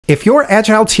If your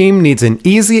Agile team needs an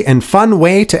easy and fun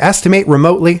way to estimate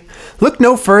remotely, look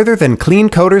no further than Clean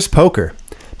Coders Poker.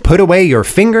 Put away your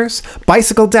fingers,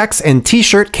 bicycle decks, and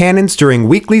t-shirt cannons during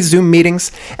weekly Zoom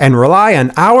meetings, and rely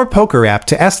on our poker app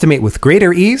to estimate with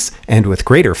greater ease and with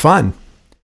greater fun.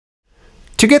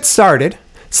 To get started,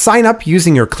 sign up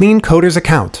using your Clean Coders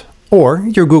account, or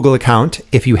your Google account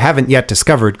if you haven't yet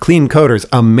discovered Clean Coders'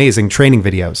 amazing training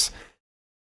videos.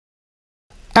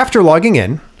 After logging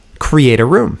in, create a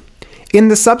room. In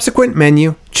the subsequent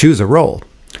menu, choose a role.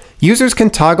 Users can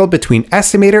toggle between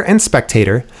estimator and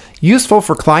spectator, useful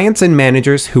for clients and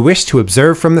managers who wish to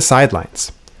observe from the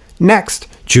sidelines. Next,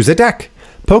 choose a deck.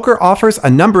 Poker offers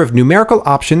a number of numerical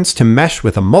options to mesh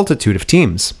with a multitude of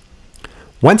teams.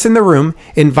 Once in the room,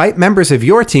 invite members of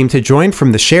your team to join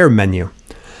from the Share menu.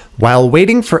 While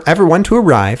waiting for everyone to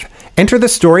arrive, enter the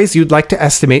stories you'd like to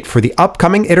estimate for the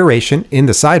upcoming iteration in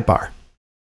the sidebar.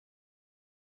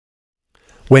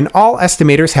 When all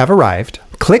estimators have arrived,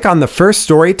 click on the first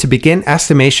story to begin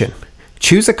estimation.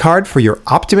 Choose a card for your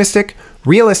optimistic,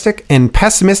 realistic, and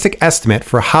pessimistic estimate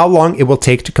for how long it will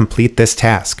take to complete this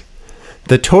task.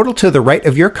 The total to the right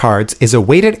of your cards is a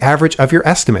weighted average of your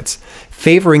estimates,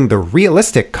 favoring the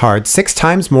realistic card 6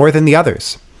 times more than the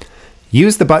others.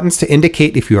 Use the buttons to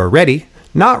indicate if you are ready,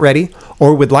 not ready,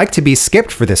 or would like to be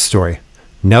skipped for this story.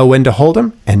 Know when to hold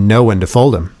them and know when to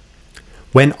fold them.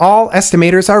 When all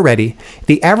estimators are ready,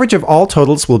 the average of all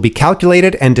totals will be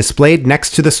calculated and displayed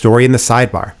next to the story in the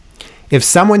sidebar. If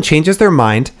someone changes their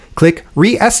mind, click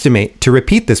Re-estimate to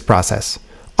repeat this process.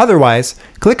 Otherwise,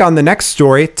 click on the next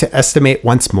story to estimate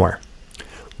once more.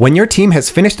 When your team has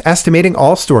finished estimating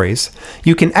all stories,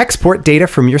 you can export data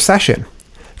from your session.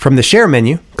 From the Share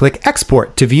menu, click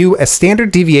Export to view a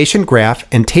standard deviation graph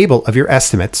and table of your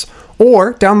estimates,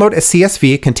 or download a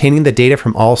CSV containing the data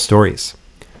from all stories.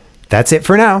 That's it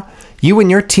for now. You and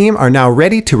your team are now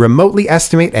ready to remotely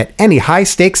estimate at any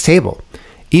high-stakes table,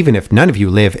 even if none of you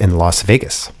live in Las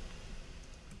Vegas.